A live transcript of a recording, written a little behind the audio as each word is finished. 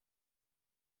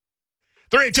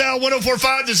3XL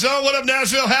 104.5 The Zone. What up,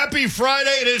 Nashville? Happy Friday.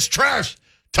 It is Trash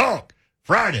Talk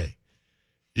Friday.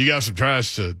 You got some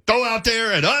trash to throw out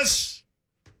there at us.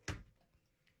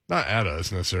 Not at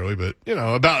us necessarily, but,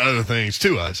 about other things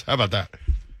to us. How about that?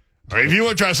 All right, if you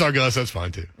want to trash talk us, that's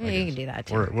fine, too. Yeah, you can do that,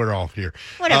 too. We're all here.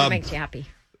 Whatever makes you happy.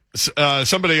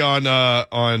 Somebody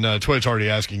on Twitch already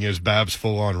asking, is Babs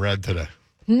full on red today?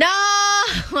 No.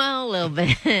 Well, a little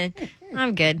bit.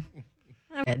 I'm good.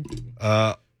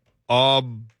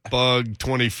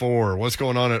 Bug24. What's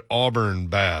going on at Auburn,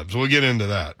 Babs? We'll get into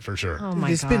that for sure. Oh, my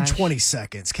gosh. It's been 20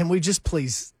 seconds. Can we just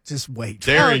please just wait?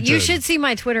 Darrington. You should see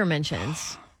my Twitter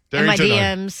mentions and my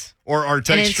Darrington DMs. Or our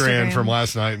text strand Instagram. from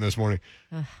last night and this morning.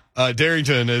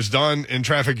 Darrington is done in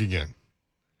traffic again.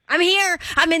 I'm here.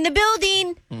 I'm in the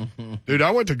building. Dude,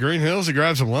 I went to Green Hills to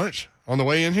grab some lunch on the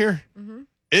way in here. Mm-hmm.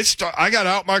 I got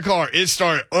out my car. It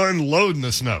started unloading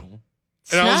the snow.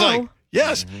 And I was like,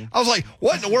 yes. I was like,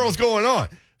 what in the world's going on?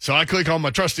 So I click on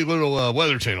my trusty little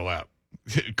Weather Channel app.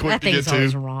 Quick That to get thing's to.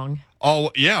 always wrong.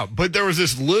 Oh, yeah. But there was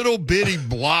this little bitty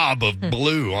blob of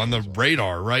blue on the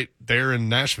radar right there in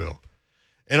Nashville.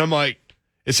 And I'm like,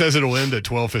 it says it'll end at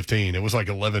 12:15. It was like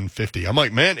 11:50. I'm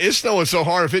like, man, it's snowing so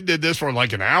hard. If it did this for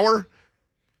like an hour,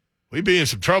 we'd be in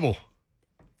some trouble.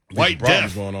 White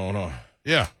death. Going on, huh?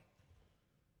 Yeah.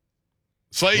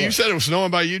 Slay, you said it was snowing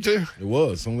by you too? It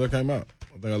was. As soon as I came out.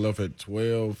 I think I left at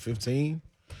 12:15.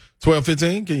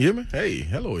 12:15. Can you hear me? Hey,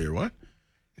 hello, everyone.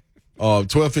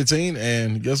 12:15,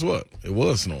 and guess what? It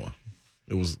was snowing.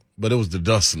 But it was the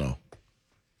dust snow.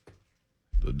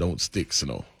 The don't stick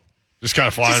snow. Just kind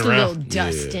of flying Just a around. little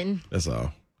dusting. Yeah, that's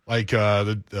all. Like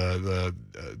the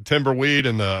timberweed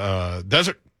in the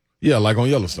desert. Yeah, like on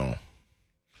Yellowstone.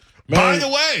 By the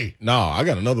way. No, I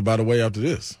got another by the way after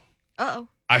this. Uh-oh.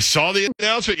 I saw the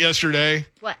announcement yesterday.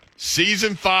 What?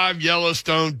 Season 5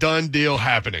 Yellowstone done deal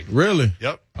happening. Really?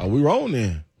 Yep. Are we rolling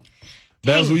then?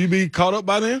 Babs, will you be caught up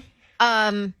by then?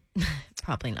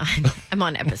 Probably not. I'm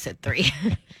on episode 3.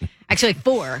 Actually,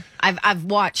 4. I've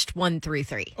watched 1 through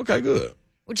 3. Okay, good.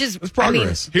 Which is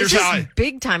progress. Here's this how is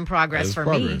big time progress for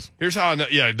me. Here's how I know.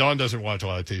 Yeah, Dawn doesn't watch a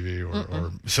lot of TV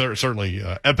or certainly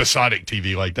episodic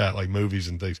TV like that, like movies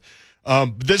and things.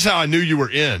 This is how I knew you were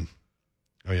in.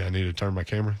 Oh, yeah, I need to turn my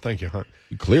camera. Thank you, Hunt.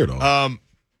 You cleared on.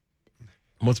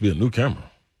 Must be a new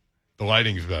camera. The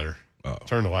lighting's better. Oh.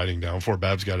 Turn the lighting down before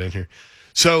Babs got in here.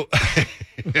 So,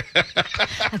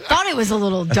 I thought it was a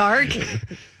little dark.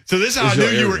 So this is how I It's knew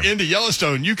your you were area. into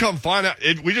Yellowstone. You come find out.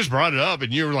 We just brought it up,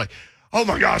 and you were like, oh,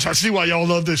 my gosh, I see why y'all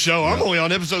love this show. I'm only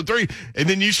on episode 3. And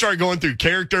then you start going through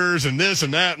characters and this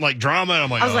and that, and like drama. And I'm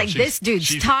like, I was oh, like, this dude's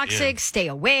she's toxic. in. Stay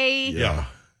away. Yeah.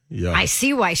 I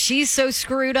see why she's so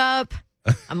screwed up.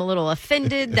 I'm a little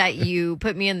offended that you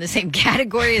put me in the same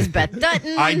category as Beth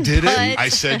Dutton. I didn't. but- I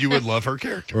said you would love her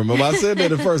character. Remember, I said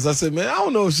that at first. I said, man, I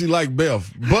don't know if she liked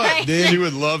Beth, but then She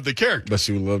would love the character. but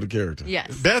she would love the character.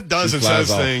 Yes. Beth does She and flies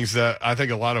says off. things that I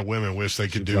think a lot of women wish they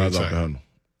could do and Flies off the say. handle.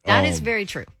 That is very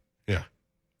true. Yeah.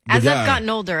 As The I've guy- gotten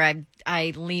older,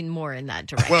 I lean more in that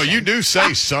direction. Well, you do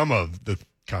say some of the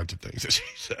kinds of things that she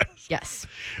says. Yes.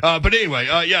 But anyway,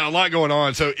 a lot going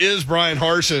on. So is Brian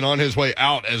Harsin on his way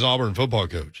out as Auburn football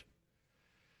coach?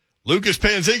 Lucas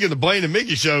Panziga, the Blaine and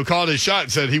Mickey show, called his shot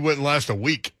and said he wouldn't last a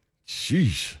week.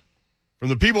 Sheesh. From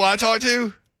the people I talked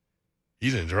to,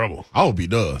 he's in trouble. I hope he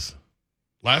does.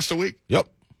 Last a week? Yep.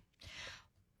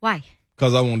 Why?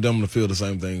 Because I want them to feel the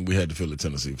same thing we had to feel at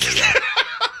Tennessee for a while.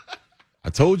 I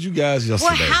told you guys Well,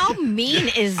 yesterday. how mean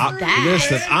is that?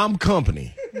 Listen, I'm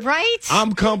company. Right?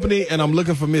 I'm company, and I'm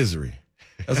looking for misery.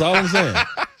 That's all I'm saying.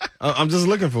 I'm just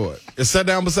looking for it. It sat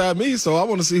down beside me, so I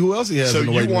want to see who else he has So in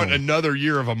the you waiting want room. another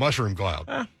year of a mushroom cloud.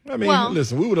 I mean, Well-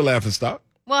 listen, we would have laughed and stopped.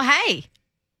 Well, hey.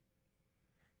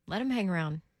 Let him hang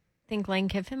around. Think Lane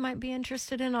Kiffin might be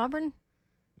interested in Auburn?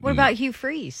 What about Hugh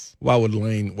Freeze? Why would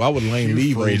Lane Hugh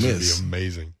leave Ole Freeze would Miss? be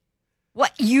amazing.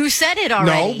 What? You said it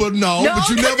already. But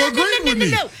you never agreed with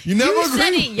me. No. You never agreed.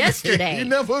 said it yesterday. You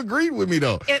never agreed with me,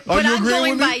 though. But I'm agreeing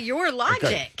going with me? by your logic.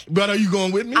 Okay. But are you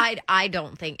going with me? I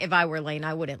don't think, if I were Lane,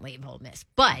 I wouldn't leave Ole Miss.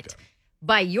 But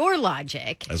by your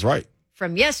logic That's right.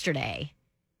 from yesterday,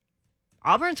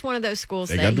 Auburn's one of those schools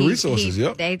They that got the resources,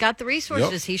 yep. They got the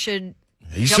resources. Yep. He should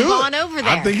He jump should. on over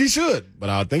there. I think he should, but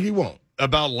I think he won't.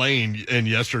 About Lane and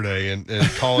yesterday and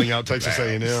calling out Texas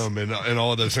A&M and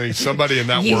all of those things. Somebody in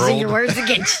that Using your world, words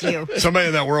against you. somebody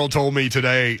in that world told me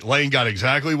today Lane got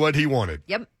exactly what he wanted.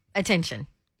 Yep. Attention.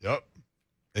 Yep.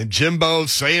 And Jimbo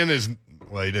saying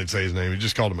well, he didn't say his name. He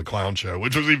just called him a clown show,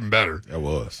 which was even better. That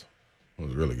was. It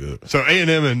was really good. So A&M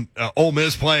and Ole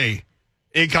Miss play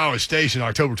in College Station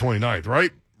October 29th,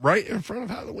 right in front of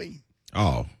Halloween.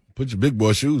 Oh, put your big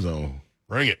boy shoes on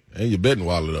Bring it. and your betting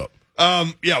wallet up.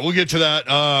 Yeah, we'll get to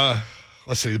that.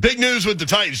 Let's see. The big news with the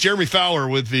Titans. Jeremy Fowler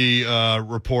with the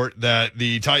report that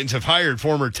the Titans have hired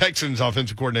former Texans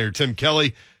offensive coordinator Tim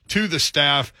Kelly to the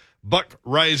staff. Buck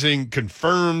Rising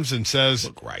confirms and says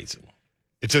Buck Rising.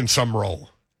 It's in some role.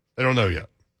 They don't know yet.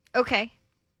 Okay.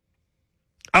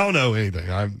 I don't know anything.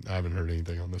 I haven't heard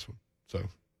anything on this one. So,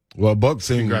 Well, Buck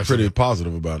seemed Congrats pretty to him.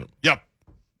 positive about it. yep.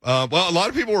 Well, a lot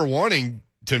of people were wanting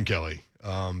Tim Kelly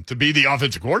to be the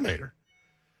offensive coordinator.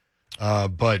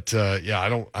 But yeah,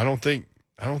 I don't think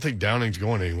Downing's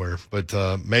going anywhere. But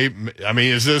maybe, I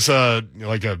mean, is this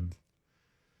like a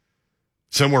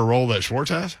similar role that Schwartz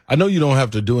has? I know you don't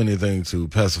have to do anything to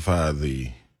pacify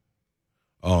the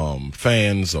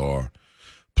fans or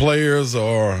players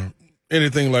or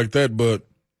anything like that, but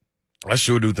I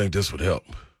sure do think this would help.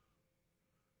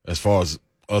 As far as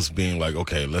us being like,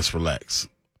 okay, let's relax.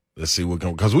 Let's see what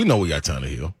can, because we know we got time to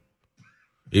heal.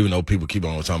 Even though people keep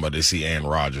on talking about they see Aaron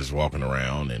Rodgers walking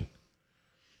around and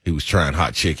he was trying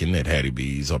hot chicken at Hattie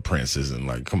B's or Prince's and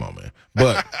like, come on, man.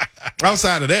 But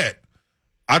outside of that,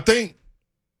 I think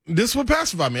this would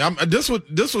pacify me. This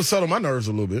would settle my nerves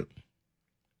a little bit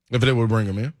if they would bring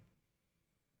him in.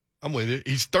 I'm with you.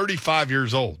 He's 35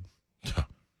 years old.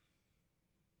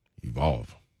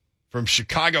 Evolve. From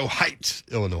Chicago Heights,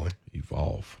 Illinois.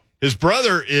 Evolve. His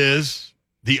brother is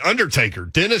the Undertaker,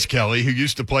 Dennis Kelly, who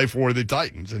used to play for the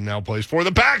Titans and now plays for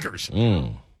the Packers.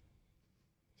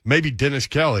 Maybe Dennis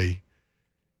Kelly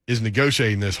is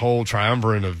negotiating this whole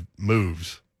triumvirate of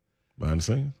moves Behind the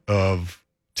scenes. of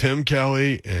Tim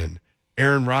Kelly and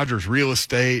Aaron Rodgers real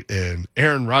estate and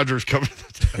Aaron Rodgers coming.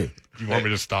 You want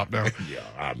me to stop now? Yeah,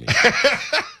 I mean,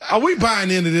 are we buying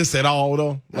into this at all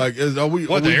though? Like, are we?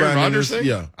 What, are we the Aaron buying into Rodgers this? thing?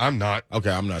 Yeah. I'm not. Okay,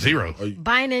 I'm not. Zero. Are you-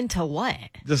 Buying into what?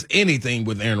 just anything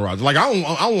with Aaron Rodgers. Like, I don't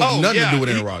want nothing to do with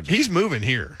Aaron Rodgers. He's moving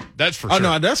here. That's for Oh, sure.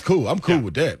 no, that's cool. I'm cool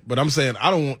with that. But I'm saying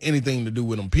I don't want anything to do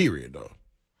with him, period, though.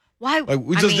 Why? Like,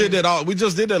 we I just mean, did that all. We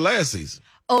just did that last season.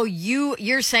 Oh,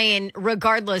 you're saying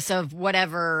regardless of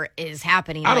whatever is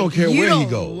happening, I don't like, care you where don't he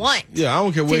goes. Want Yeah, I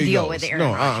don't care to where he deal goes. with Aaron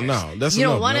Rodgers. No, that's you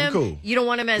enough. don't want man. him. I'm cool. You don't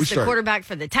want him We as the straight. quarterback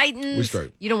for the Titans. We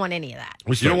straight. You don't want any of that.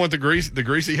 We You straight. don't want the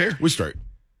greasy hair? We straight.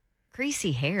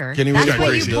 Greasy hair. Can he That's really what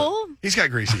greasy? you pull? He's got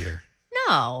greasy hair.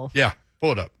 No. Yeah,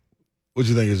 pull it up. What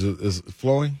you think is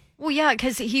flowing? Well, yeah,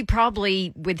 because he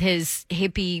probably, with his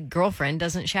hippie girlfriend,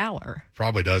 doesn't shower.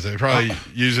 Probably doesn't. He probably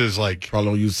uses like Probably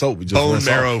don't use soap. We just bone rinse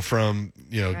off. marrow from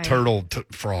Right. turtle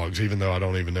frogs. Even though I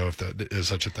don't even know if that is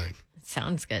such a thing.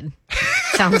 Sounds good.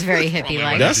 Sounds very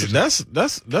hippie-like. That's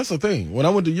the thing. When I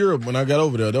went to Europe, when I got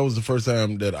over there, that was the first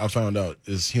time that I found out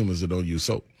is humans that don't use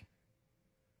soap.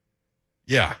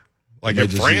 Yeah, like They in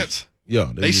just France,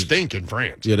 they use, stink in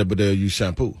France. Yeah, but they'll use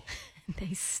shampoo. They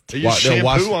They stink. use They'll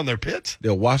wash- shampoo on their pits.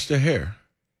 They'll wash their hair,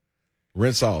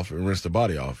 rinse off, and rinse the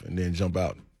body off, and then jump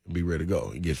out and be ready to go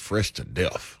and get fresh to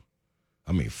death.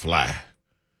 I mean, fly.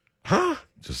 Huh?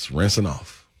 Just rinsing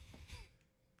off.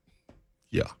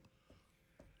 Yeah.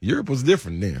 Europe was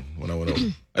different then when I went over.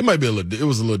 It might be it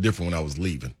was a little different when I was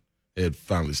leaving. It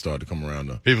finally started to come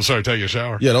around. People started taking a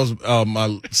shower. Yeah, that was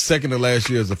my second to last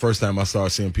year is the first time I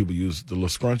started seeing people use the little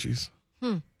scrunchies.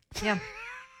 Yeah.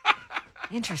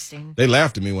 Interesting. They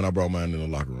laughed at me when I brought mine in the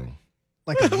locker room.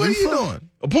 Like a What are you loofah? doing?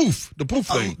 A poof. The poof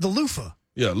Oh, thing. the loofah.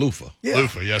 Yeah, loofah. Yeah.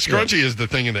 Loofah, yeah. Scrunchy is the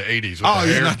thing in the 80s. With Oh, the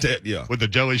yeah, hair, not that. Yeah. with the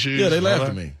jelly shoes. Yeah, they and all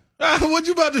laughed that. at me. What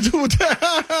you about to do with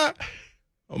that?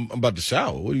 I'm about to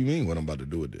shower. What do you mean what I'm about to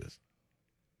do with this?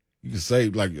 You can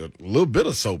save like a little bit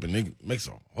of soap and it makes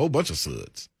a whole bunch of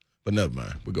suds. But never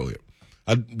mind. We'll go here.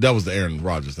 That was the Aaron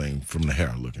Rodgers thing from the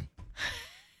hair looking.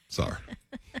 Sorry.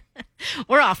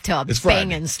 We're off to a It's Friday.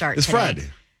 banging start It's today. Friday.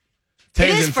 It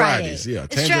Tangent is Friday. Fridays. Yeah,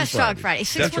 it's Tangent Trash Talk Friday.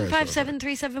 That's Trash Talk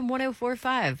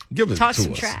 615-737-1045. Give it Talk to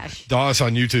some us. trash. Doss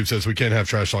on YouTube says we can't have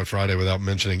Trash Talk Friday without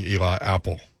mentioning Eli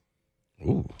Apple.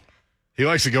 Ooh. He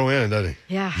likes to go in, doesn't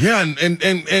he? Yeah. Yeah,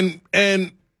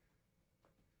 and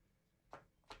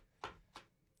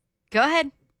Go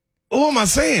ahead. what am I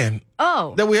saying?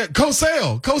 Oh. That we had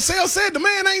Cosell. Cosell said the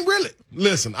man ain't really.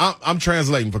 Listen, I'm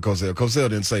translating for Cosell. Cosell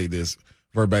didn't say this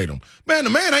verbatim. Man, the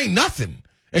man ain't nothing.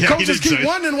 And Yeah, he coaches didn't keep say it.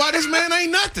 wondering why this man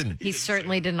ain't nothing. He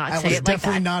certainly did not That say was it like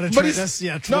definitely that. not a But it's- that's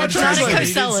yeah. no, I what translated it.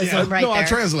 he did, Cosellism, yeah. right no, I there.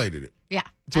 translated it. Yeah.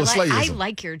 To a I slayism.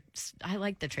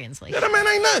 like the translation. Yeah, that man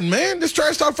ain't nothing, man. This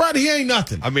Trash Talk Friday, he ain't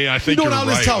nothing. I mean, I think doing you're all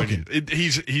this right. when talking.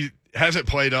 he hasn't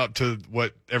played up to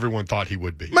what everyone thought he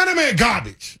would be. Man, that man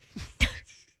garbage.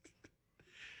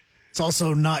 It's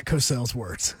also not Cosell's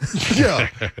words. Yeah,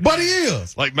 but he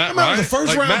is. Like Matt That man Ryan. was a first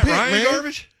like round Matt pick, Ryan man.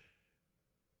 garbage?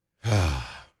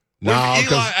 No, What if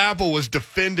Eli 'cause Apple was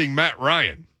defending Matt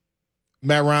Ryan?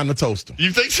 Matt Ryan the toaster.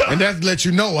 You think so? And that lets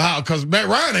you know how, because Matt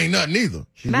Ryan ain't nothing either.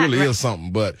 He really is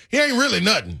something, but he ain't really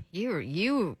nothing.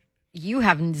 You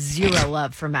have zero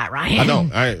love for Matt Ryan. I know.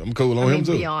 I'm cool on him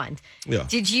too. Beyond. Yeah.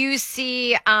 Did you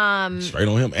see? Straight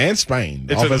on him and Spain.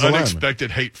 It's an offensive lineman.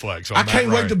 unexpected hate flex. On I Matt can't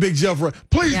Ryan. wait to Big Jeff.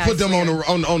 Please Yeah, put it's them on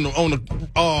weird.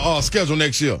 the schedule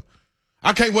next year.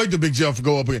 I can't wait to Big Jeff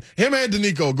go up against him and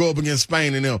Danico go up against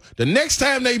Spain and them. The next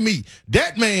time they meet,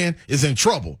 that man is in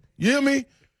trouble. You hear me?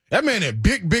 That man in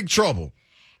big trouble.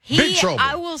 Big trouble.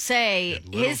 I will say,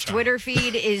 his Twitter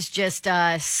feed is just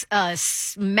a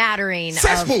smattering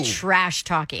Cesspool. of trash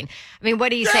talking. I mean, what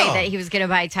did he say? Yeah. That he was going to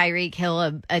buy Tyreek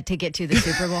Hill a ticket to the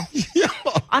Super Bowl? Yeah.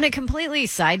 On a completely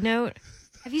side note,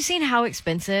 have you seen how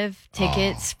expensive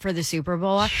tickets for the Super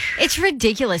Bowl are? It's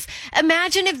ridiculous.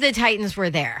 Imagine if the Titans were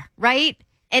there, right?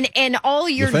 And all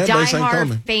your fan base ain't diehard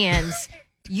coming. fans,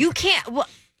 you can't. Well,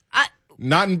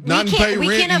 Not can't- pay we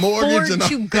rent, can't mortgage, afford and to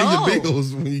your go.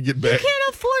 bills when you get you back. can't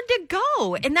afford to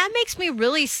go. And that makes me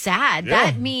really sad. Yeah.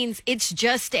 That means it's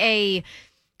just a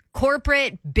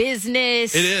corporate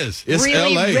business. It is. It's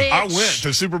really LA. rich. I went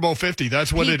to Super Bowl 50.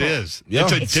 That's what it People. is. Yeah.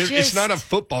 It's It's not a just-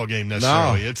 football game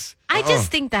necessarily. No. It's I just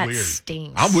think that Weird.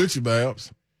 stinks. I'm with you,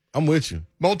 Babs. I'm with you.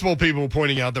 multiple people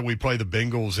pointing out that we play the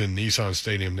Bengals in Nissan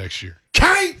Stadium next year.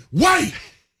 Can't wait.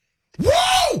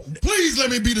 Whoa! Please let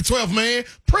me be the 12th man.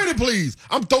 Pretty please.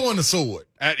 I'm throwing the sword.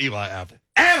 At Eli Apple.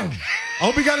 Adam. I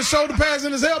hope he got his shoulder pads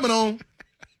and his helmet on.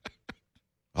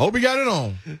 I hope he got it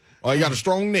on. Oh, he got a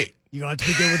strong neck. You're going to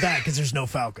have to be good with that because there's no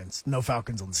Falcons. No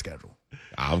Falcons on the schedule.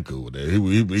 I'm cool with that. He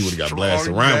would have got Strong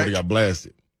blasted. Ryan neck. would have got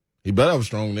blasted. He better have a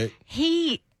strong neck.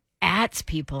 He ats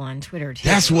people on Twitter too.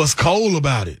 That's what's cold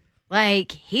about it.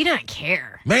 like he don't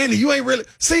care. Man, you ain't really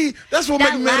see. That's what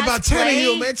That makes me mad about last play-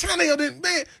 Tannehill, man. Tannehill didn't,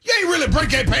 man. You ain't really break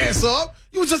that pass up.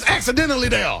 You was just accidentally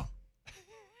there.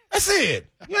 That's it.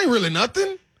 You ain't really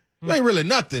nothing. You ain't really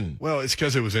nothing. Well, it's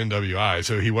because it was NWI,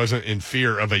 so he wasn't in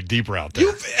fear of a deep route there.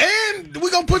 And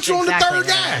we gonna put you on the Exactly third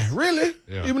what guy, it is. really?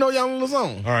 Yeah. Even though y'all on the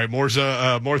zone. All right, more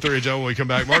 3 Joe when we come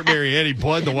back. Mark Mariani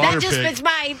bled the water That just pig. fits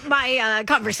my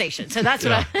conversation. So that's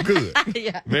what I. Good.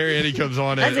 Yeah. Mariani comes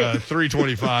on at That's it.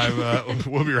 3:25.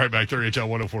 We'll be right back. 3HL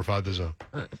 104.5 The Zone.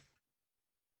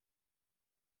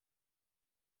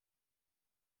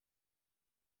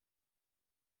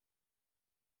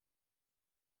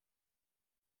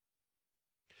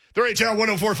 The HL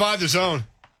 104.5 The Zone.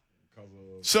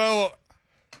 So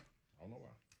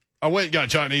I went and got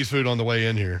Chinese food on the way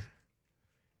in here.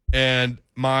 And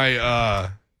my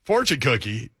fortune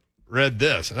cookie read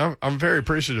this. And I'm very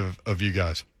appreciative of you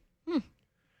guys.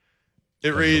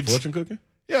 It reads, Fortune cookie?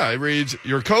 yeah, it reads,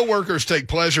 your coworkers take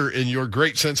pleasure in your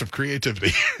great sense of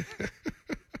creativity.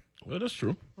 Well, that's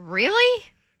true. Really?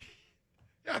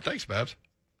 Yeah, thanks, Babs.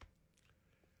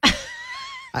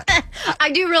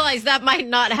 I do realize that might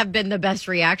not have been the best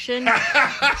reaction.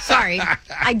 Sorry.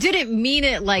 I didn't mean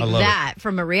it like I love that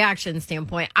from a reaction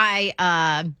standpoint.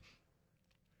 My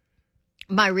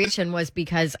reaction was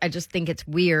because I just think it's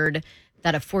weird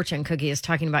that a fortune cookie is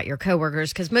talking about your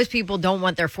coworkers because most people don't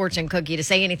want their fortune cookie to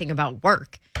say anything about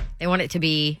work. They want it to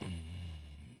be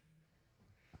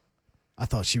I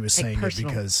thought she was Like saying personal.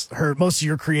 it because most of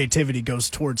your creativity goes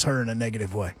towards her in a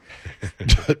negative way.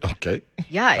 Okay.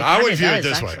 yeah. It I would kinda view it does,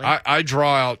 this way. actually. I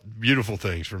draw out beautiful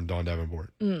things from Dawn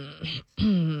Davenport.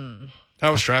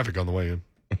 How was traffic on the way in?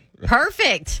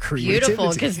 Perfect. Creativity.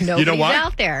 Beautiful because You nobody's know why?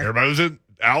 out there. Everybody was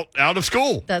out of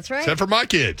school. That's right. Except for my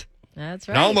kid. That's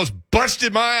And I right. almost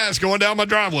busted my ass going down my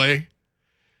driveway.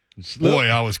 Boy,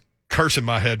 I was cursing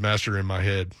my headmaster in my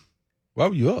head. Why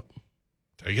were you up?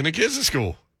 Taking the kids to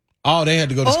school. Oh, they had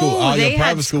to go to school. Oh, they your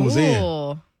private had school was in.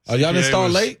 school. Oh, y'all didn't Yeah, it start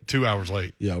was late? 2 hours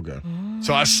late. Yeah, okay.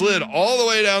 So I slid all the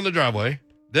way down the driveway.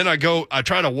 Then I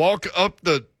try to walk up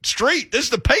the street. This is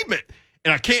the pavement.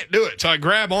 And I can't do it. So I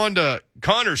grab onto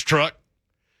Connor's truck.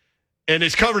 And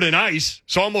it's covered in ice.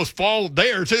 So I almost fall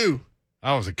there too.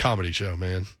 I was a comedy show,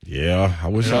 man. Yeah, I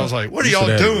wish And I was like, what are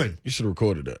y'all doing? You should have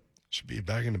recorded that. Should be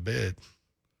back in the bed.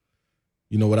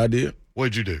 You know what I did?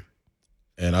 What'd you do?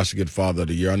 And I should get Father of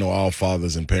the Year. I know all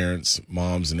fathers and parents,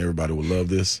 moms, and everybody would love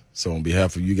this. So on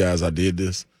behalf of you guys, I did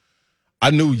this. I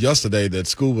knew yesterday that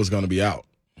school was going to be out.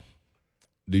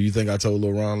 Do you think I told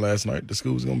Lil Ron last night the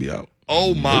school was going to be out?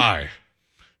 Oh, my.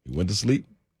 He went to sleep.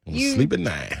 He was asleep at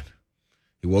 9.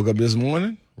 He woke up this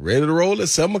morning, ready to roll at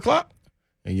 7 o'clock.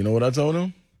 And you know what I told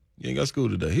him? You ain't got school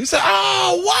today. He said,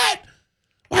 oh, what?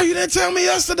 Why you didn't tell me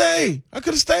yesterday? I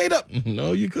could have stayed up.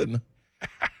 No, you couldn't.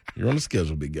 You're on the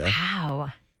schedule, big guy.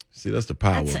 Wow. See, that's the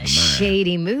power That's of the a mind.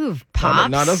 shady move, Pops.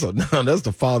 No, that's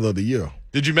the Father of the Year.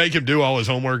 Did you make him do all his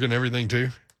homework and everything too?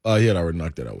 He had already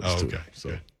knocked that out with his Oh, two. okay, So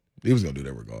good. he was going to do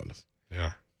that regardless.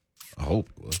 Yeah. I hope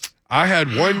it was. I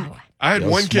had one. I had That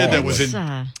was one kid smart, that was It's,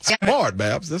 in. Smart,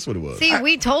 Babs. That's what it was. see,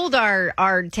 we told our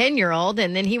 10-year-old,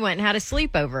 and then he went and had a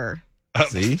sleepover.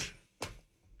 See?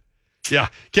 Yeah,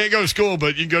 can't go to school,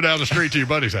 but you can go down the street to your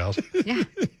buddy's house. Yeah.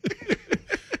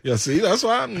 Yeah, see, that's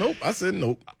why nope. I said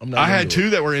nope. I'm not. I gonna had do two it.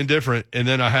 that were indifferent, and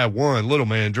then I had one little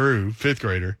man, Drew, 5th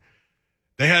grader.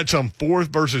 They had some 4th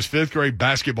versus 5th grade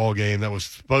basketball game that was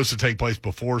supposed to take place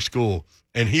before school,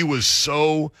 and he was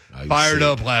so Oh, you fired sick.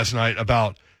 up last night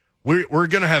about we're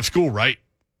going to have school, right?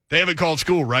 They haven't called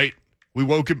school, right? I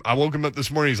woke him up this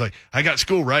morning. He's like, I got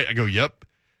school, right? I go, yep.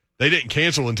 They didn't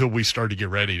cancel until we started to get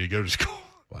ready to go to school.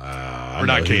 Wow. I Or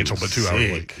not know he cancel, was but 2 hours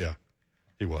sick. late. Yeah,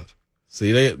 he was.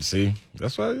 See,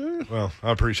 that's why. Yeah. Well,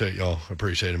 I appreciate y'all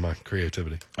appreciating my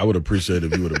creativity. I would appreciate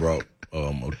if you would have brought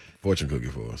a fortune cookie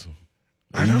for us.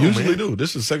 I know, you usually man. do. This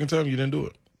is the second time you didn't do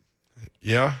it.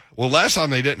 Yeah. Well, last time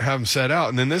they didn't have them set out,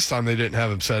 and then this time they didn't have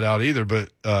them set out either. But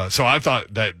so I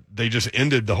thought that they just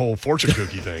ended the whole fortune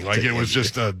cookie thing. Like it was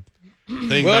just a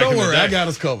thing. Well, back don't in the worry. day. I got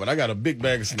us covered. I got a big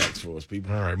bag of snacks for us,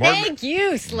 people. All right. Mark Thank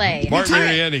you, Slay.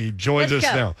 Mariani joins Let's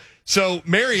us go. now. So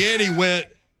Mariani went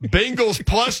Bengals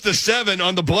plus the 7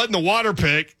 on the blood in the water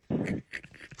pick,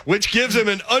 which gives him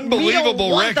an We unbelievable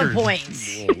don't want record. the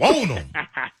points. Want him.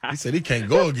 He said he can't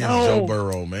go against Joe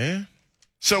Burrow, man.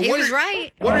 So He what was are,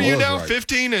 right. What are I you was now? right.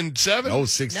 15 and 7? No,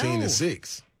 16 No. and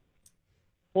 6.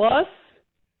 Plus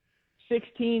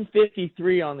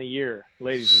 1653 on the year,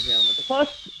 ladies and gentlemen.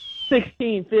 Plus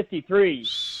 1653.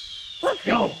 Let's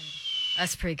go.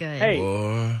 That's pretty good. Hey.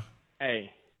 Boy.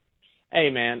 Hey,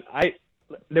 man.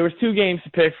 There was 2 games to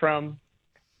pick from.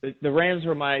 The Rams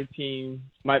were my team,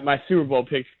 my Super Bowl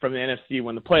pick from the NFC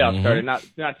when the playoffs started. Not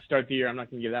to start the year. I'm not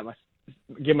going to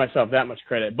give myself that much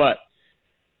credit, but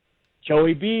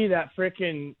Joey B, that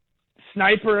freaking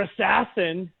sniper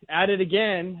assassin, at it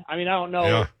again. I mean, I don't know.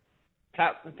 Yeah.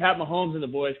 Pat Mahomes and the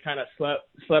boys kind of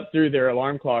slept through their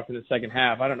alarm clock in the second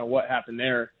half. I don't know what happened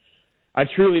there. I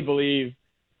truly believe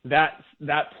that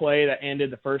play that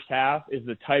ended the first half is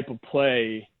the type of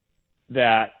play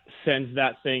that sends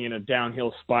that thing in a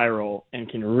downhill spiral and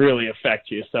can really affect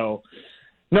you. So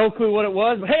no clue what it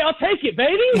was, but hey, I'll take it,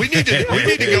 baby. We need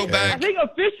to go I back. think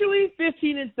officially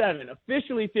 15 and 7.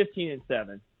 Officially 15 and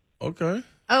 7. Okay.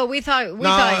 Oh, we thought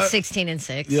Nah, 16 and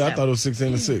 6. Yeah, I so. thought it was 16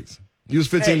 and 6. You was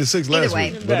 15 and 6 last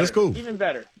way. week, but that's cool. Even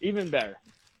better.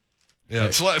 Yeah,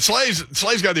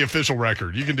 Slay's got the official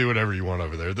record. You can do whatever you want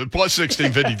over there. The plus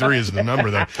 1653 is the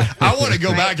number there. I want to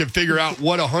go back and figure out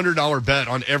what a $100 bet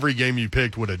on every game you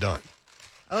picked would have done.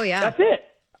 Oh, yeah. That's it.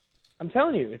 I'm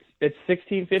telling you, it's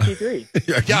 1653.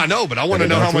 Yeah, I know, but I want to Yeah,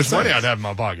 know how that's much what's money nice. I'd have in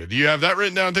my pocket. Do you have that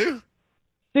written down too?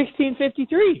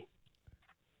 1653.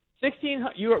 16.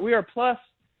 We are plus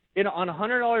on a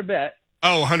 $100 bet.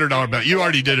 Oh, $100 bet. You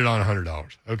already did it on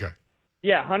 $100. Okay.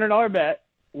 Yeah, $100 bet.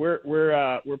 We're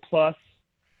plus.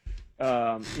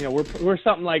 We're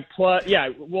something like plus. Yeah,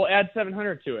 we'll add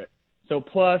 700 to it. So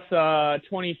plus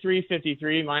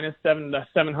 2353 minus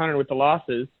 700 with the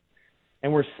losses,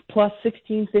 and we're plus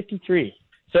 1653.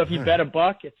 So if you bet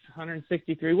 $1, it's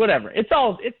 163. Whatever. It's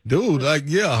Dude, like,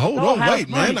 yeah, hold Oh, on, house wait,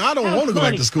 man. money. I don't House want to go back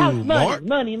money. to school, House money. Mark.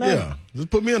 Money. Yeah, just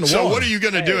put me in the So water. what are you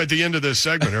going to do at the end of this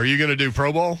segment? Are you going to do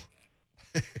Pro Bowl?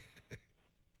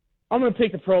 I'm going to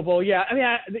pick the Pro Bowl. Yeah, I mean,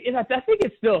 I think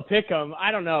it's still a pick 'em. I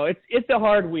don't know. It's a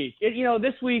hard week.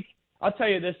 This week, I'll tell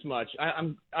you this much.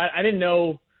 I didn't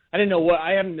know what.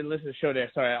 I haven't been listening to the show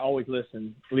today. Sorry, I always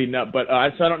listen leading up, but so I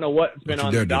don't know what's been Don't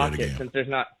on you the dare do that docket again. since there's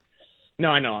not. No,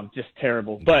 I know I'm just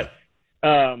terrible, but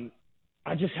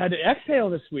I just had to exhale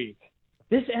this week.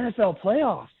 This NFL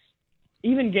playoffs,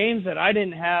 even games that I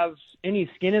didn't have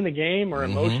any skin in the game or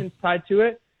emotions tied to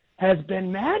it, has been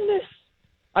madness.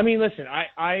 I mean, listen,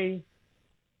 I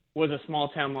was a small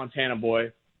town Montana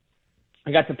boy.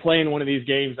 I got to play in one of these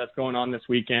games that's going on this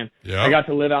weekend. Yeah. I got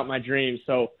to live out my dreams.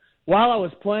 So while I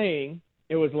was playing,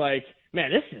 it was like,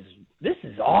 man, this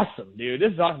is awesome, dude.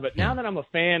 This is awesome. But now that I'm a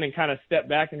fan and kind of step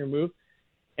back and remove,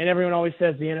 and everyone always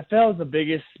says the NFL is the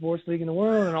biggest sports league in the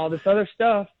world and all this other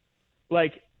stuff,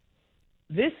 like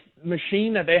this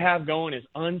machine that they have going is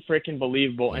unfreaking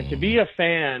believable. And to be a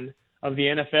fan of the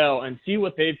NFL and see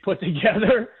what they've put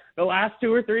together the last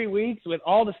 2 or 3 weeks with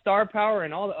all the star power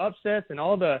and all the upsets and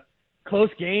all the close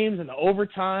games and the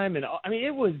overtime and I mean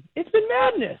it's been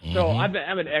madness. So I've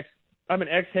been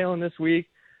exhaling this week,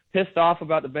 pissed off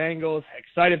about the Bengals,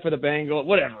 excited for the Bengals,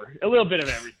 whatever, a little bit of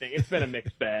everything. It's been a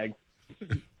mixed bag.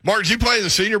 Mark, did you play in the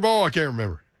Senior Bowl? I can't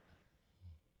remember.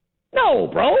 No,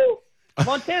 bro,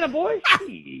 Montana boy.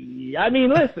 I mean,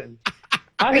 listen,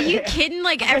 Are you kidding?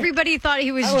 Like, everybody thought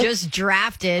he was just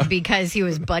drafted because he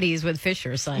was buddies with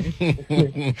Fisher's son.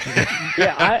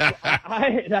 Yeah,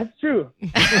 that's true.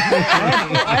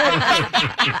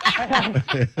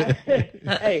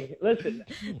 Hey, listen,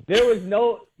 there was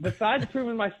no, besides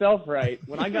proving myself right,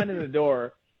 when I got in the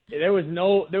door,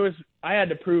 I had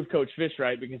to prove Coach Fish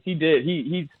right, because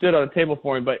he stood on a table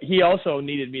for him, but he also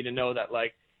needed me to know that,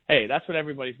 like, hey, that's what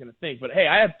everybody's going to think. But hey,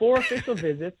 I had 4 official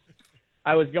visits.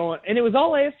 I was going, and it was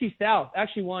all AFC South.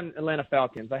 Actually, 1 Atlanta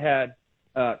Falcons. I had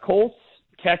Colts,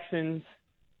 Texans,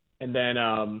 and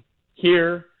then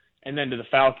here, and then to the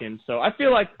Falcons. So I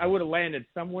feel like I would have landed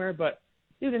somewhere. But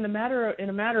dude, in a matter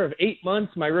of 8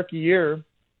 months, my rookie year,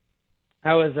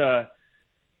 I was a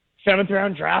 7th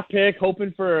round draft pick,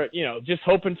 hoping for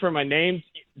my name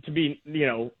to be,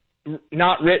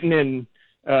 not written in,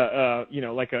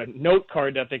 like a note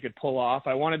card that they could pull off.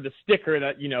 I wanted the sticker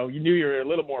that, you knew you were a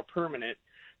little more permanent.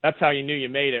 That's how you knew you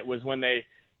made it, was when they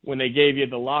gave you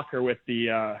the locker with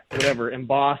the,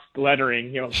 embossed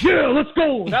lettering, yeah, let's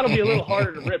go. That'll be a little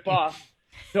harder to rip off.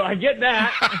 So I get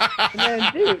that.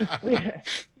 And then, dude,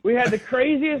 we had the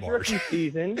craziest rookie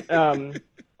season.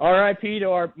 R.I.P.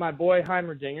 to my boy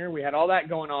Heimerdinger. We had all that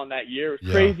going on that year. It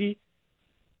was crazy.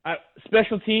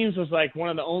 Special teams was like one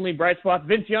of the only bright spots.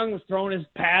 Vince Young was throwing his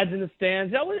pads in the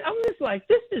stands. I'm just like,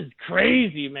 this is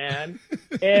crazy, man.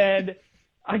 And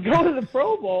I go to the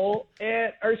Pro Bowl,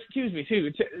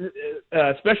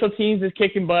 special teams is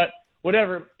kicking butt,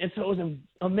 whatever. And so it was an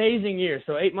amazing year.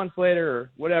 So 8 months later,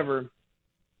 or whatever,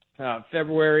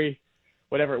 February,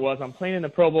 whatever it was, I'm playing in the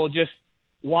Pro Bowl, just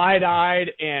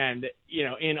wide-eyed and,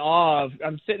 in awe of,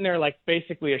 I'm sitting there like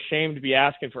basically ashamed to be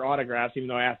asking for autographs, even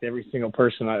though I asked every single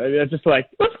person. I was just like,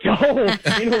 let's go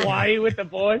in Hawaii with the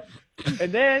boys.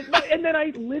 And then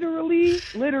I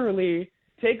literally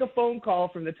take a phone call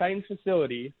from the Titans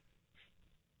facility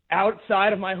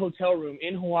outside of my hotel room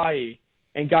in Hawaii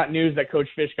and got news that Coach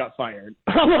Fish got fired.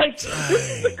 I'm like, this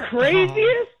is the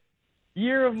craziest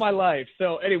year of my life.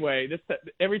 So anyway,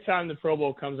 every time the Pro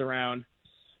Bowl comes around,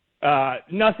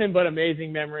 nothing but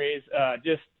amazing memories.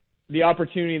 Just the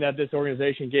opportunity that this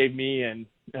organization gave me and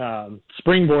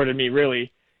springboarded me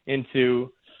really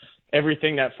into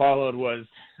everything that followed was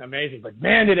amazing. But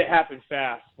man, did it happen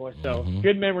fast, boy. So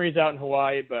good memories out in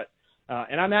Hawaii. But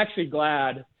and I'm actually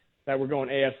glad that we're going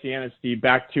AFC NFC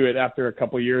back to it after a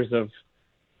couple years of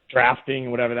drafting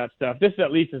and whatever that stuff. This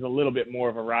at least is a little bit more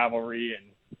of a rivalry. And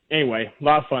anyway, a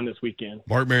lot of fun this weekend.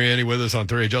 Mark Mariani with us on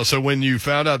 3HL. So when you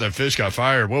found out that Fish got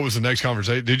fired, what was the next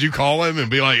conversation? Did you call him and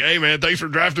be like, hey, man, thanks for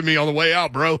drafting me on the way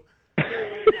out, bro?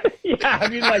 Yeah, I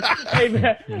mean, like, hey,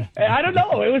 man, I don't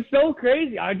know. It was so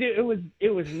crazy.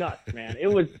 It was nuts, man. It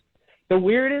was the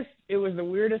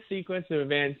weirdest sequence of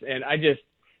events. And I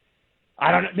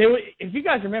don't know. If you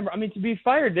guys remember, I mean, to be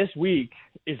fired this week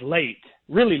is late,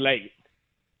 really late.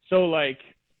 So, like,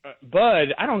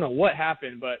 Bud, I don't know what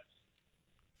happened, but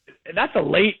that's a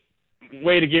late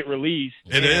way to get released.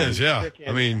 It is, yeah.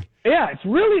 I mean, yeah, it's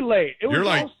really late. It was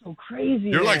like, so crazy.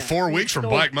 You're man. like 4 weeks from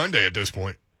Black Monday at this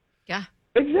point. Yeah,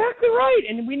 exactly right.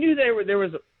 And we knew there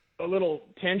was a little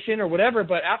tension or whatever,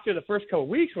 but after the first couple of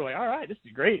weeks, we're like, all right, this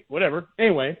is great, whatever.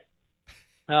 Anyway,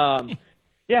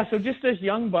 yeah. So just this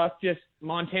young buck, just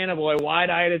Montana boy,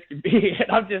 wide-eyed as could be, and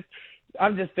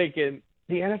I'm just thinking,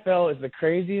 the NFL is the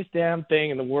craziest damn thing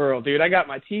in the world, dude. I got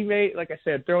my teammate, like I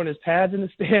said, throwing his pads in the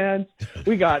stands.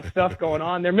 We got stuff going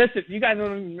on. They're missing. You guys I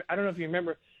don't know if you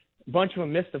remember, a bunch of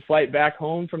them missed the flight back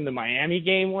home from the Miami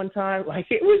game one time. Like,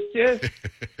 it was just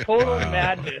total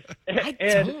madness. I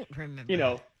don't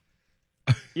remember.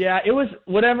 Yeah, it was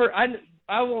whatever.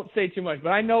 I won't say too much,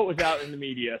 but I know it was out in the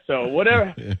media. So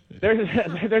whatever.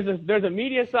 There's a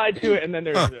media side to it, and then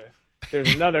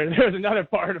there's another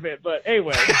part of it, but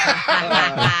anyway.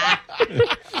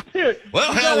 Dude,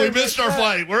 well, hell, we missed our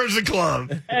flight. Where's the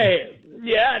club? Hey,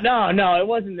 yeah, no, it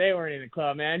wasn't. They weren't in the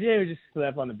club, man. They were just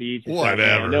slept on the beach.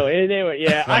 Whatever. No, they were.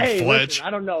 Yeah, like Fletch. Listen, I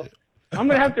don't know. I'm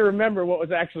gonna have to remember what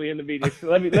was actually in the media. So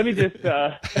let me just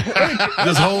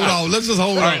just hold on. Let's just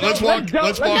hold on. All right, let's walk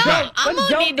back. I'm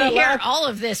gonna need to hear all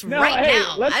of this right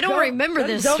now. I don't remember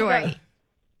this story.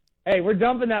 Hey, we're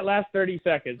dumping that last 30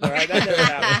 seconds, all right? That never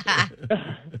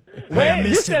happened. I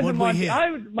missed it. What we hit?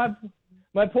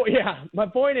 My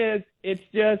point is, it's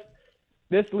just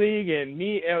this league and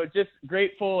me. I was just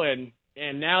grateful, and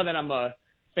now that I'm a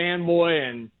fanboy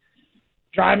and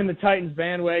driving the Titans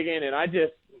bandwagon, and I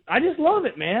just love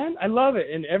it, man. I love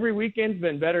it, and every weekend's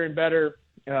been better and better.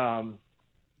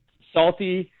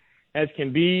 Salty as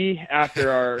can be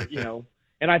after our,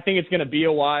 and I think it's going to be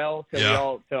a while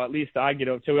till at least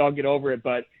till we all get over it.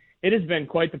 But it has been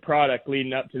quite the product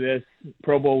leading up to this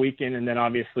Pro Bowl weekend, and then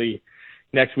obviously,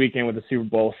 next weekend with the Super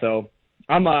Bowl. So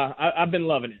I've been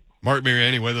loving it. Mark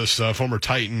Mariani with us, former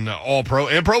Titan, All-Pro,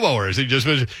 and Pro Bowler, as he just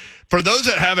mentioned. For those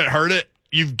that haven't heard it,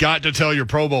 you've got to tell your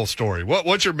Pro Bowl story.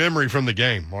 What's your memory from the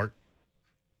game, Mark?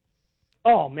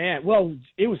 Oh, man. Well,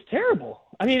 it was terrible.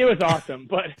 I mean, it was awesome.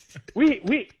 But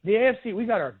the AFC, we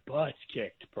got our butts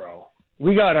kicked, bro.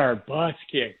 We got our butts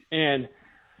kicked. And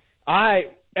as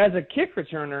a kick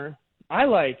returner, I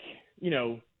was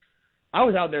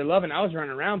out there loving it. I was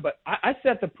running around. But I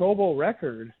set the Pro Bowl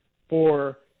record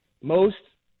for most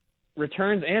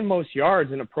returns and most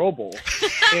yards in a Pro Bowl.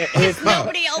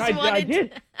 Nobody else wanted. I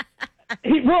did.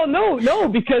 Well, no,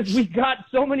 because we got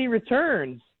so many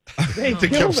returns. They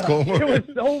kept scoring. It was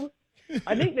so.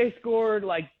 I think they scored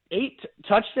like 8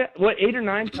 or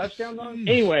 9 touchdowns on them.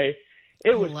 Anyway,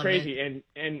 it was crazy,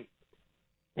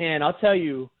 and I'll tell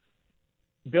you,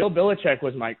 Bill Belichick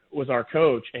was our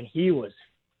coach, and he was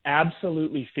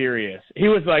absolutely furious. He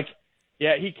was like,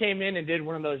 yeah, he came in and did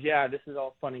one of those, this is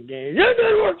all fun and games.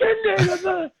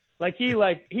 Like he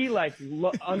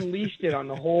unleashed it on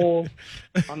the whole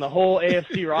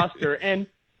AFC roster. And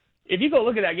if you go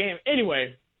look at that game,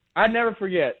 anyway, I'd never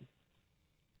forget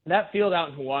that field out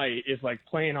in Hawaii is like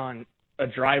playing on a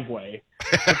driveway.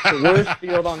 It's the worst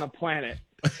field on the planet.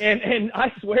 And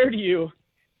I swear to you,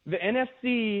 the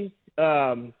NFC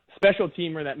special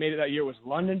teamer that made it that year was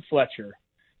London Fletcher.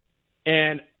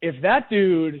 And if that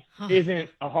dude isn't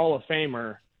a Hall of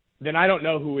Famer, then I don't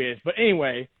know who is. But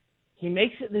anyway, he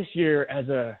makes it this year as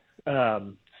a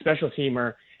special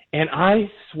teamer, and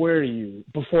I swear to you,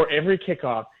 before every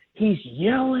kickoff, he's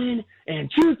yelling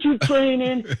and choo-choo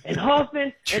training and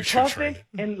huffing and puffing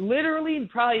and literally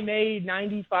probably made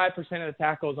 95% of the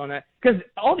tackles on that. Because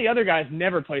all the other guys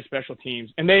never play special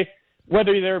teams, and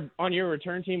whether they're on your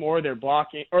return team or they're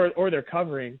blocking or they're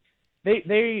covering,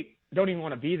 they don't even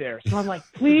want to be there. So I'm like,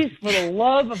 please, for the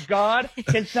love of God,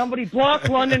 can somebody block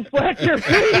London Fletcher,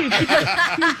 please? Because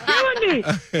he's killing me.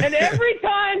 And every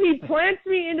time he plants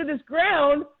me into this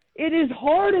ground, it is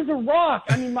hard as a rock.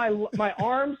 I mean, my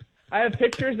arms, I have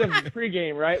pictures of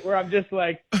pregame, right, where I'm just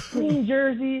like, clean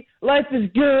jersey, life is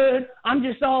good. I'm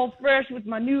just all fresh with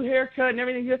my new haircut and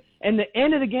everything good. And the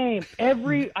end of the game, I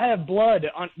have blood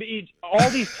on all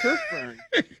these turf burns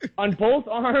on both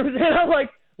arms. And I'm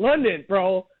like, London,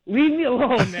 bro, leave me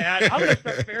alone, man. I'm going to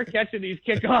start fair catching these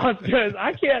kickoffs because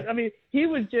I can't. I mean, he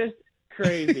was just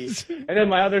crazy. And then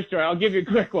my other story, I'll give you a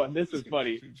quick one. This was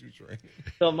funny.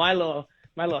 So my little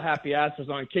happy ass was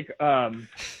on kick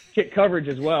coverage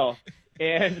as well.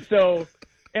 And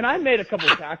I made a couple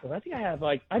of tackles. I think I have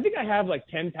like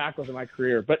 10 tackles in my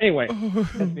career. But anyway,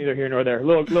 that's neither here nor there.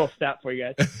 Little stat for you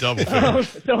guys. Double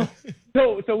figure.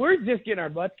 So we're just getting our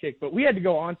butts kicked, but we had to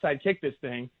go onside kick this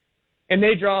thing. And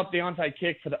they draw up the onside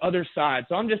kick for the other side.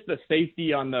 So I'm just the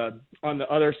safety on the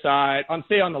other side, on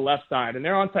the left side, and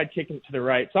they're onside kicking to the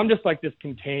right. So I'm just like this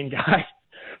contained guy.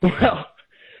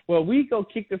 Well, we go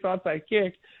kick this onside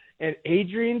kick, and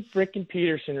Adrian frickin'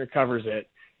 Peterson recovers it.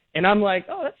 And I'm like,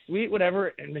 oh, that's sweet,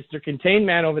 whatever. And Mr. Contained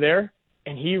Man over there,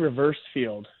 and he reversed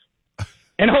field.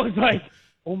 And I was like,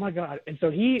 oh my God. And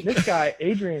so this guy,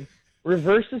 Adrian,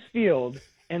 reverses field.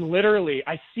 And literally,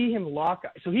 I see him lock.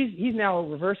 So he's now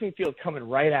reversing field, coming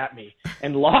right at me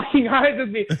and locking eyes with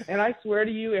me. And I swear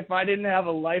to you, if I didn't have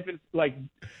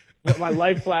my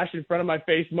life flash in front of my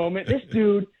face moment, this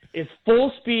dude is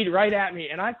full speed right at me.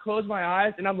 And I close my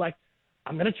eyes, and I'm like,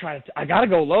 I'm gonna try I gotta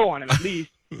go low on him at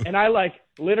least. And I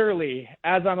literally,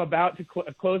 as I'm about to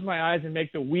close my eyes and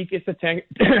make the weakest attempt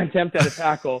at a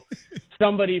tackle,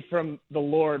 somebody from the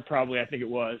Lord, probably I think it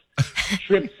was,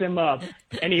 trips him up,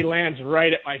 and he lands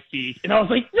right at my feet. And I was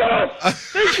like,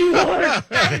 yes! Thank you, Lord!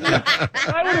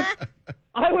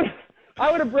 I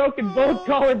would have broken both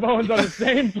collarbones on the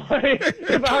same play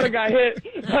if I would have got hit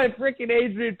by freaking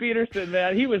Adrian Peterson,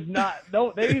 man. He was not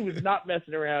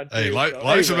messing around. Hey,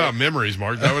 life's about memories,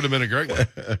 Mark. That would have been a great one.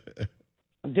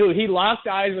 Dude, he locked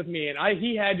eyes with me, and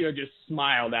he had to have just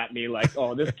smiled at me like,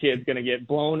 oh, this kid's going to get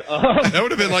blown up. That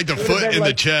would have been like the foot in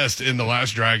the chest in The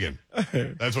Last Dragon.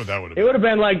 That's what that would have been. It would have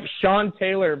been like Sean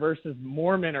Taylor versus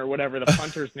Mormon or whatever the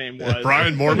punter's name was.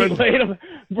 Brian Mormon?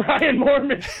 Brian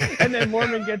Mormon. And then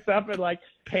Mormon gets up and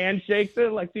handshakes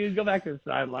it. Like, dude, go back to the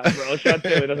sideline, bro. Sean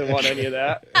Taylor doesn't want any of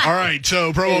that. All right,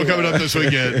 so Pro Bowl coming up this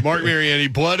weekend. Mark Mariani,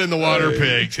 blood in the water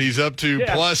picks. He's up to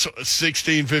plus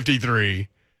 1653.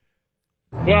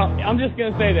 Well, I'm just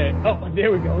going to say that. Oh,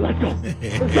 there we go. Let's go. Let's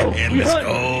go. Let's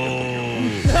go.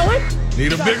 Smell it?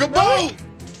 Need a bigger boat.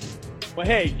 Well,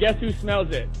 hey, guess who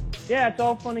smells it? Yeah, it's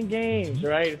all fun and games,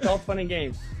 right? It's all fun and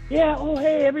games. Yeah, oh,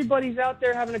 hey, everybody's out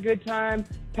there having a good time,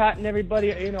 patting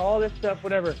everybody, all this stuff,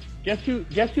 whatever. Guess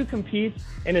who competes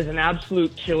and is an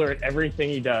absolute killer at everything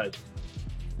he does?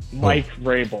 Mike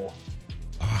Vrabel.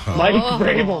 Mike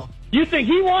Vrabel. You think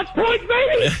he wants points,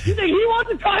 baby? You think he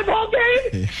wants a tie ball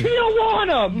game? He don't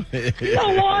want them. He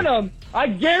don't want them. I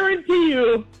guarantee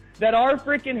you that our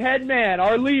freaking head man,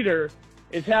 our leader,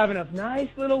 is having a nice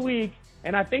little week,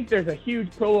 and I think there's a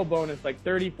huge Pro Bowl bonus, like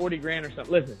 30, 40 grand or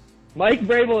something. Listen, Mike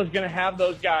Vrabel is going to have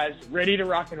those guys ready to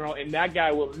rock and roll, and that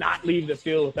guy will not leave the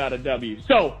field without a W.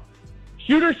 So,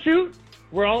 shoot or shoot,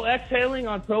 we're all exhaling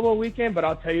on Pro Bowl weekend, but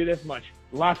I'll tell you this much.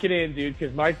 Lock it in, dude,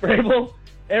 because Mike Vrabel,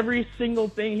 every single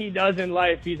thing he does in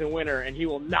life, he's a winner, and he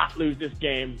will not lose this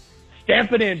game.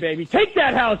 Stamp it in, baby. Take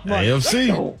that house money.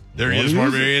 AFC. There he is,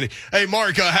 Mark Mariani. Hey,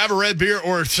 Mark, have a red beer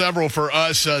or several for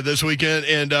us this weekend.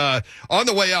 And on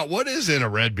the way out, what is in a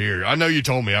red beer? I know you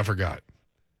told me. I forgot.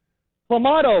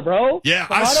 Clamato, bro. Yeah,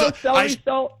 Clamato, celery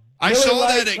salt. I Miller saw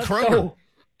Lite. that at Let's Kroger. go.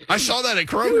 I saw that at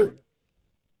Kroger.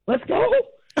 Let's go.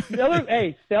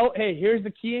 Hey, here's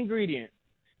the key ingredient.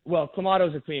 Well,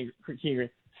 Clamato's a key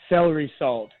ingredient. Celery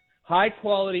salt. High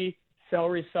quality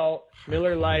celery salt,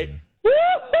 Miller Lite.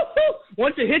 Woo-hoo-hoo!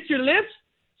 Once it hits your lips,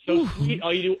 so sweet.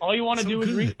 All you want to do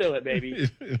is refill it, baby.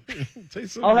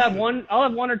 I'll have one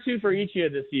or two for each of you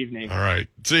this evening. All right.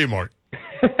 See you, Mark.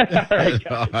 All right,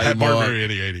 guys. At Mark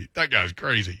Mariani 80. That guy's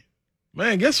crazy.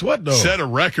 Man, guess what, though? Set a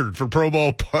record for Pro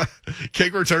Bowl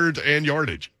kick returns and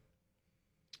yardage.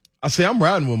 I say I'm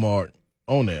riding with Mark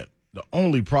on that. The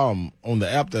only problem on the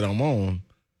app that I'm on,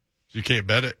 You can't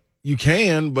bet it. you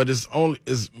can, but it's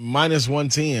minus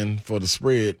 110 for the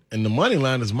spread, and the money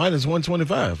line is minus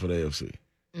 125 for the AFC.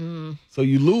 So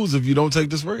you lose if you don't take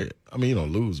the spread. I mean, you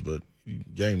don't lose, but you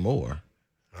gain more.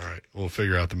 All right. We'll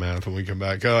figure out the math when we come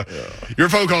back. Your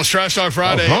phone call is Trash Talk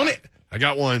Friday. On it. I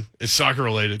got one. It's soccer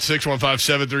related.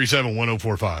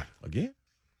 615-737-1045. Again?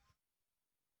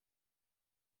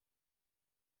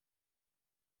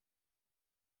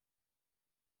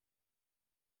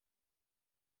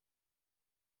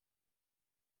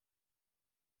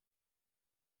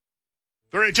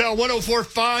 HL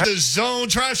 1045, The Zone,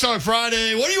 Trash Talk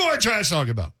Friday. What do you want to trash talk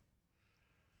about?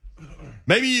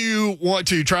 Maybe you want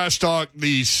to trash talk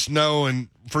the snow and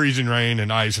freezing rain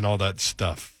and ice and all that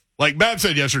stuff. Like Bab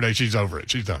said yesterday, she's over it.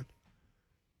 She's done.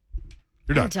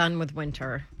 You're I'm done. done with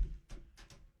winter.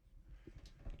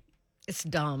 It's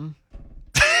dumb.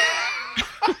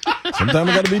 Sometimes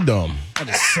I got to be dumb. That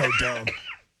is so dumb.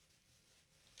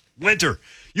 Winter,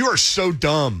 you are so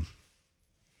dumb.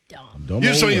 Dumb. Dumb You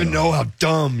just don't old even winner. know how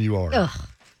dumb you are. Ugh.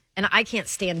 And I can't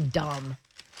stand dumb.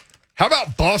 How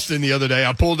about Boston the other day?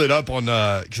 I pulled it up on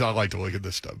because I like to look at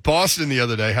this stuff. Boston the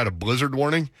other day had a blizzard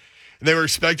warning, and they were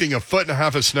expecting 1.5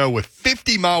 feet of snow with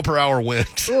 50-mile-per-hour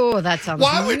winds. Oh, that sounds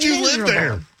Why would you live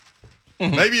miserable. there?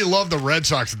 Maybe you love the Red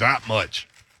Sox that much.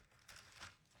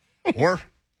 Or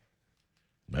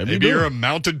maybe you're a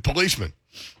mounted policeman,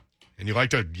 and you like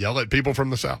to yell at people from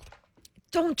the South.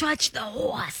 Don't touch the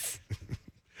horse.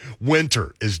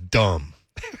 Winter is dumb.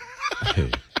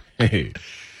 Hey.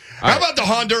 How about the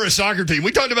Honduras soccer team?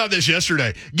 We talked about this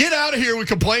yesterday. Get out of here with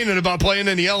complaining about playing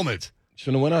in the elements.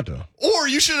 Shouldn't have went out there. Or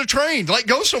you should have trained. Like,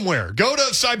 go somewhere. Go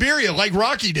to Siberia like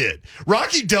Rocky did.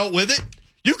 Rocky dealt with it.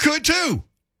 You could, too.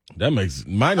 That makes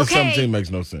minus Okay. 17 makes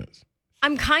no sense.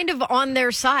 I'm kind of on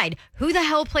their side. Who the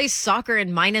hell plays soccer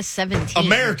in minus 17?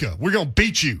 America, we're going to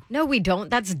beat you. No, we don't.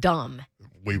 That's dumb.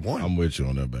 We won. I'm with you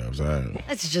on that, Babs.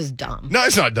 That's just dumb. No,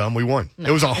 it's not dumb. We won.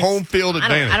 It was a home field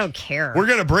advantage. I don't care. We're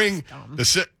going to bring dumb.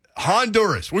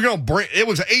 Honduras. We're going to bring. It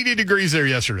was 80 degrees there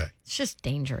yesterday. It's just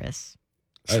dangerous.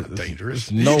 It's not dangerous.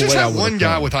 there's no you just way I have would've one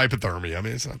guy come. with hypothermia. I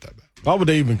mean, it's not that bad. Why would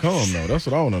they even come, though? That's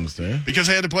what I don't understand. Because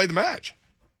they had to play the match.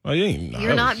 Oh, you ain't.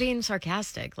 You're not being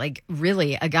sarcastic. Like,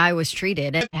 really, a guy was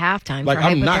treated at halftime Like, for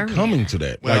I'm not hypothermia. coming to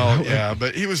that. Well, like, yeah,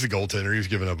 but he was the goaltender. He was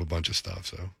giving up a bunch of stuff,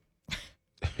 so.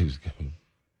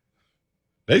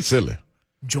 They silly.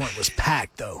 Joint was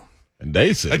packed, though. And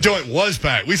they silly. That joint was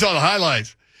packed. We saw the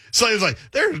highlights. So he was like,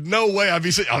 there's no way I'd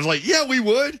be sitting. I was like, yeah, we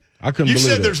would. I couldn't You believe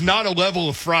said that. there's not a level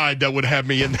of fried that would have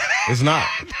me in It's not.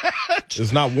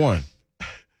 It's not one.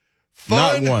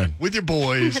 fun Not one. with your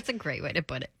boys That's a great way to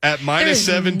put it. at minus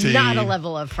There's 17. Not a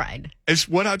level of pride. It's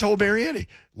what I told Mariani.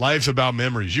 Life's about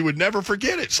memories. You would never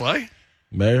forget it, Slay.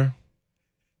 Mayor,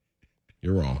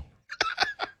 you're wrong.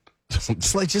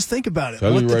 It's like, just think about it.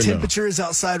 Tell What you the right now. temperature is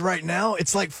outside right now,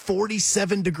 it's like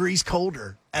 47 degrees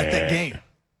colder at that game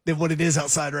than what it is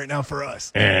outside right now for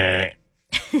us.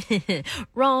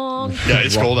 Wrong. Yeah,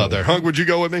 it's cold out there. Hunk, would you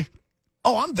go with me?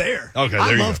 Oh, I'm there. Okay, I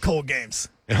there you love go. cold games.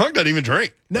 And Hunk doesn't even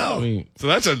drink. No, I mean, So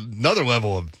that's another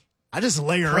level of, I just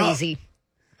layer Crazy.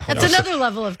 That's another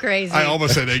level of crazy. I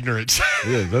almost said ignorance.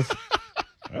 yeah,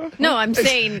 No, I'm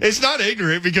saying It's not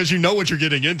ignorant because you know what you're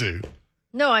getting into.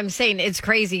 no, I'm saying it's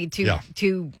crazy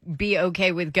to be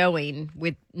okay with going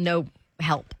with no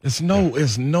help. It's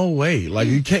no way. Like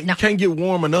you can't get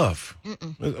warm enough.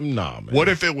 Nah, man. What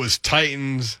if it was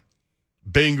Titans,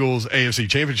 Bengals AFC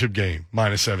Championship game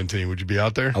minus 17? Would you be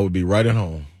out there? I would be right at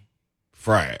home,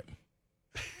 fried.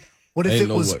 What if Ain't it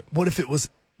no was? way. What if it was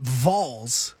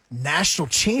Vols national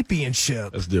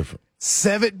championship? That's different.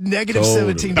 Negative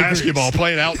Totally. 17 degrees. Basketball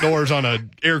playing outdoors on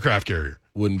an aircraft carrier.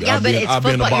 Wouldn't Yeah, I'd but be, it's I'd be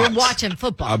in a football. box. You're watching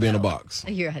football. I'd be in a though. box.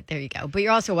 There you go. But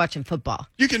you're also watching football.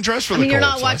 You can dress for I the mean, you're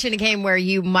not Colts, right? watching a game where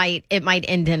it might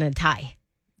end in a tie.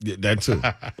 Yeah, that too.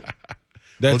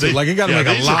 they- Like it got to yeah,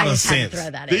 make a these lot are- of I just had to sense.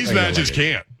 throw that in. These Like it, matches like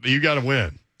it. can't. You got to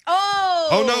win.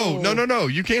 Oh No.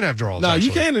 You can't have draws. No, you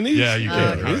actually. can in these. Yeah, you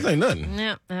can. Yeah, These ain't nothing.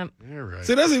 Yeah, yeah. You're right.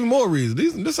 See, that's even more reason.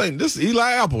 This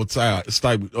Eli Apple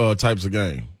types of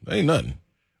game. Ain't nothing.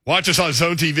 Watch us on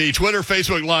Zone TV, Twitter,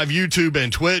 Facebook Live, YouTube,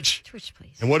 and Twitch. Twitch, please.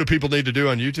 And what do people need to do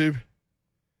on YouTube?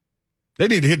 They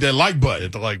need to hit that like Hit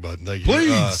button. the like button. Thank you.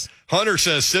 Please. Hunter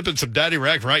says sipping some Daddy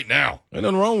Rack right now. Ain't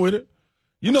nothing wrong with it.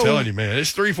 You know, I'm telling you, man,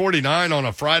 it's 3:49 on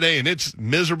a Friday, and it's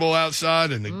miserable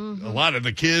outside, and a lot of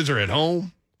the kids are at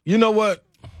home. you know what?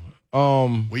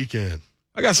 Weekend.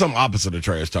 I got something opposite of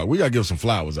trash talk. We got to give some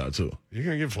flowers out too. You're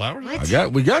gonna give flowers?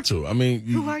 What? We got to. I mean,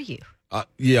 Who are you?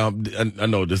 yeah, I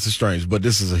know this is strange, but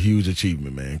this is a huge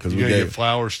achievement, man. Because You're we gonna give gave.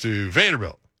 flowers to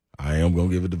Vanderbilt. I am gonna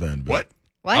give it to Vanderbilt. What?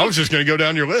 What? I was just gonna go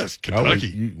down your list.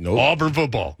 Kentucky, nope. Auburn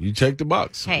football. You check the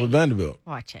box Hey. with Vanderbilt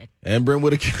Watch it. and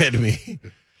Brentwood Academy.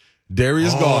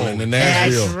 Darius Garland in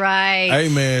Nashville. That's right. Hey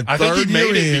man, I think third he made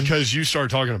year it in, because you started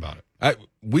talking about it.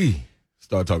 we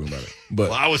started talking about it, but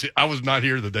Well, I was not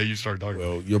here the day you started talking about it.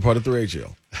 well, you're part of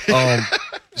 3HL.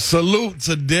 Salute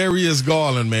to Darius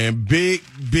Garland, man. Big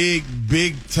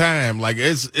time. Like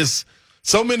it's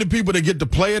so many people that get to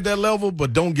play at that level,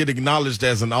 but don't get acknowledged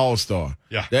as an all-star.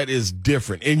 Yeah. That is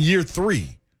different. In year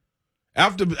 3,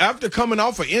 after coming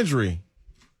off an injury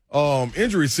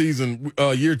season,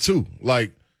 year 2,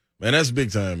 like, man, that's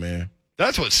big time, man.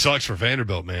 That's what sucks for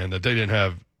Vanderbilt, man, that they didn't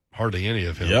have hardly any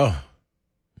of him.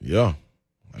 Yeah.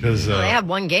 Because Well, they have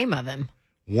one game of him.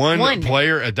 one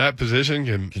player at that position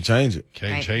can Change it.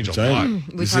 Right. change a Change lot. it. We You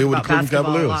talk see it with the about Cleveland basketball a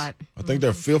Cavaliers. lot. I think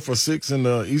they're 5th or 6th in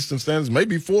the Eastern Standings,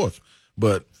 maybe 4th,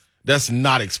 but that's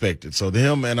not expected. So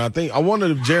him, and I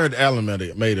wondered if Jared Allen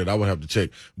made it. I would have to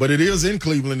check, but it is in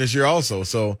Cleveland this year also.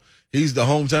 So he's the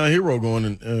hometown hero going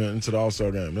into the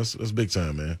All-Star game. That's big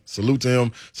time, man. Salute to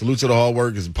him. Salute to the hard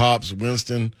work. His pops,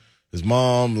 Winston, his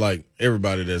mom, like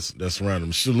everybody that's around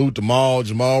him. Salute to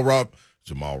Jamal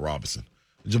Robinson.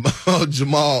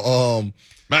 Jamal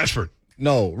Mashburn.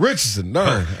 no, Richardson.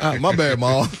 No, my bad,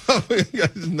 Maul. Got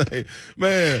his name.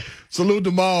 Man, salute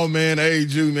to Maul, man.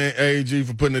 AG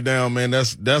for putting it down, man.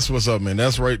 That's what's up, man.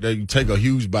 That's right there. You take a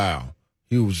huge bow.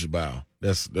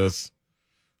 That's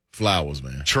flowers,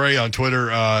 man. Trey on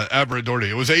Twitter, Aberrant Doherty.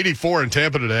 It was 84 in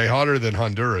Tampa today, hotter than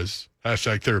Honduras.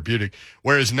 #therapeutic.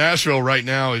 Whereas Nashville right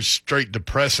now is straight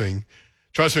depressing.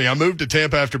 Trust me, I moved to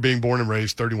Tampa after being born and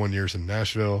raised 31 years in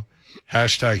Nashville.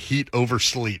 #heat over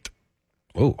sleet.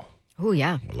 Oh, Oh,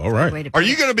 yeah. well, all right. Way to Are put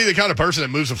you it. going to be the kind of person that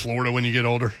moves to Florida when you get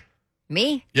older?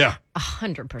 Me? Yeah.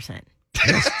 100%.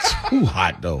 Too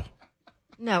hot though.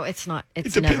 No, it's not.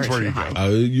 It's depends never where too you hot.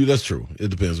 go. That's true. It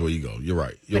depends where you go. You're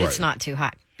right. You're But right. it's not too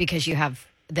hot because you have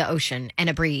the ocean and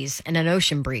a breeze and an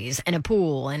ocean breeze and a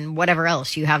pool and whatever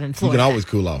else you have in You Florida. can always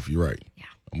cool off. You're right. Yeah.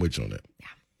 I'm with you on that.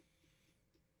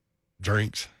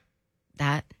 Drinks.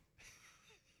 That.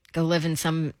 Go live in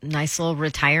some nice little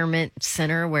retirement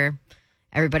center where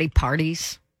everybody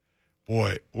parties.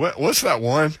 Boy, what's that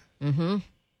one? Mm-hmm.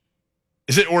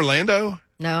 Is it Orlando?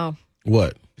 No.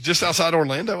 What? Just outside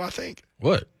Orlando, I think.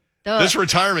 What? This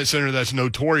retirement center that's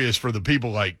notorious for the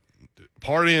people like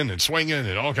partying and swinging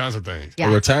and all kinds of things. Yeah.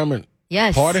 A retirement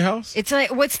Yes. party house? It's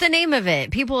like, what's the name of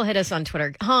it? People hit us on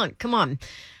Twitter. Come on.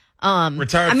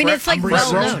 Retired I mean, frat- it's like frat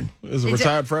well row? known. Is it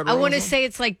retired frat I row or want to something? say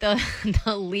it's like the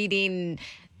leading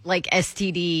like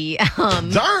STD. Darn.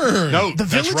 No, The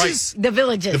that's Villages? right. The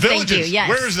Villages. The Thank Villages. you. Yes.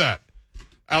 Where is that?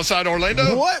 Outside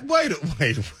Orlando? What? Wait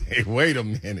a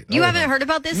minute. You Hold haven't on. heard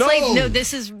about this? No. Like, no,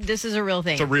 this is a real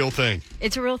thing. It's a real thing.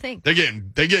 It's a real thing. They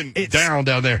getting It's- down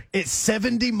there. It's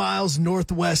 70 miles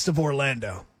northwest of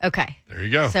Orlando. Okay. There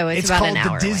you go. So it's, It's about called an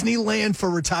hour the away. Disneyland for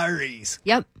retirees.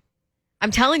 Yep.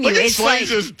 I'm telling you, Look at it's like Slade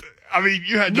just. I mean,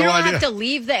 you had you no don't idea. have to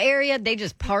leave the area. They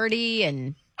just party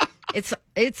and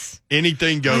it's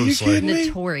Anything you goes. Slade. kidding me?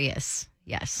 notorious.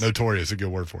 Yes. Notorious, a good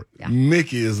word for it. Yeah.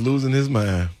 Mickey is losing his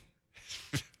mind.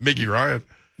 Mickey Ryan.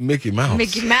 Mickey Mouse.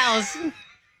 Mickey Mouse.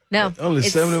 No. Only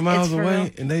it's- 70 miles it's for away, real.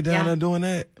 and they down Yeah. there doing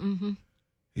that.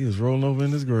 He was rolling over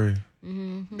in his grave.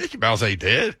 Mickey Mouse ain't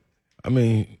dead. I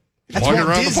mean, That's Walking Walt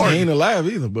around the Disney. park. he ain't alive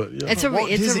either, but yeah. It's a Walt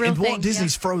it's Disney, a real and thing. Walt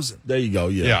Disney's frozen. There you go.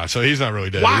 Yeah. Yeah, so he's not really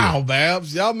dead. Wow, either.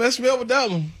 Babs. Y'all messed me up with that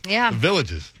one. Yeah. The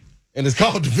Villages. And it's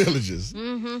called The Villages.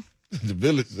 Mm-hmm. The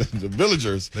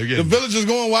Villagers. They're The getting- Villagers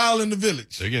going wild in the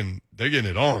village. They're getting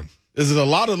it on. Is it a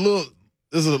lot of little,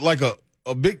 is it like a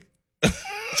big,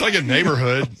 It's like a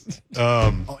neighborhood.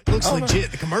 Oh, it looks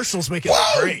legit. The commercials make it look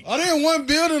whoa, great. are they in one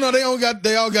building or they all got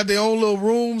their own little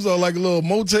rooms or like a little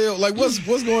motel? Like what's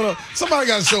going on? Somebody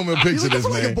got to show me a You picture of looking this, for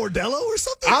like a man. bordello or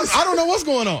something? I don't know what's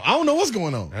going on. I don't know what's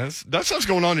going on. That stuff's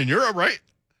going on in Europe, right?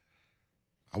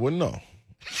 I wouldn't know.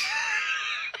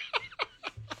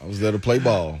 I was there to play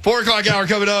ball. 4 o'clock hour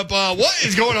coming up. What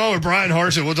is going on with Brian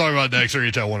Harsin? We'll talk about next. Or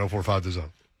you tell 104.5 The Zone.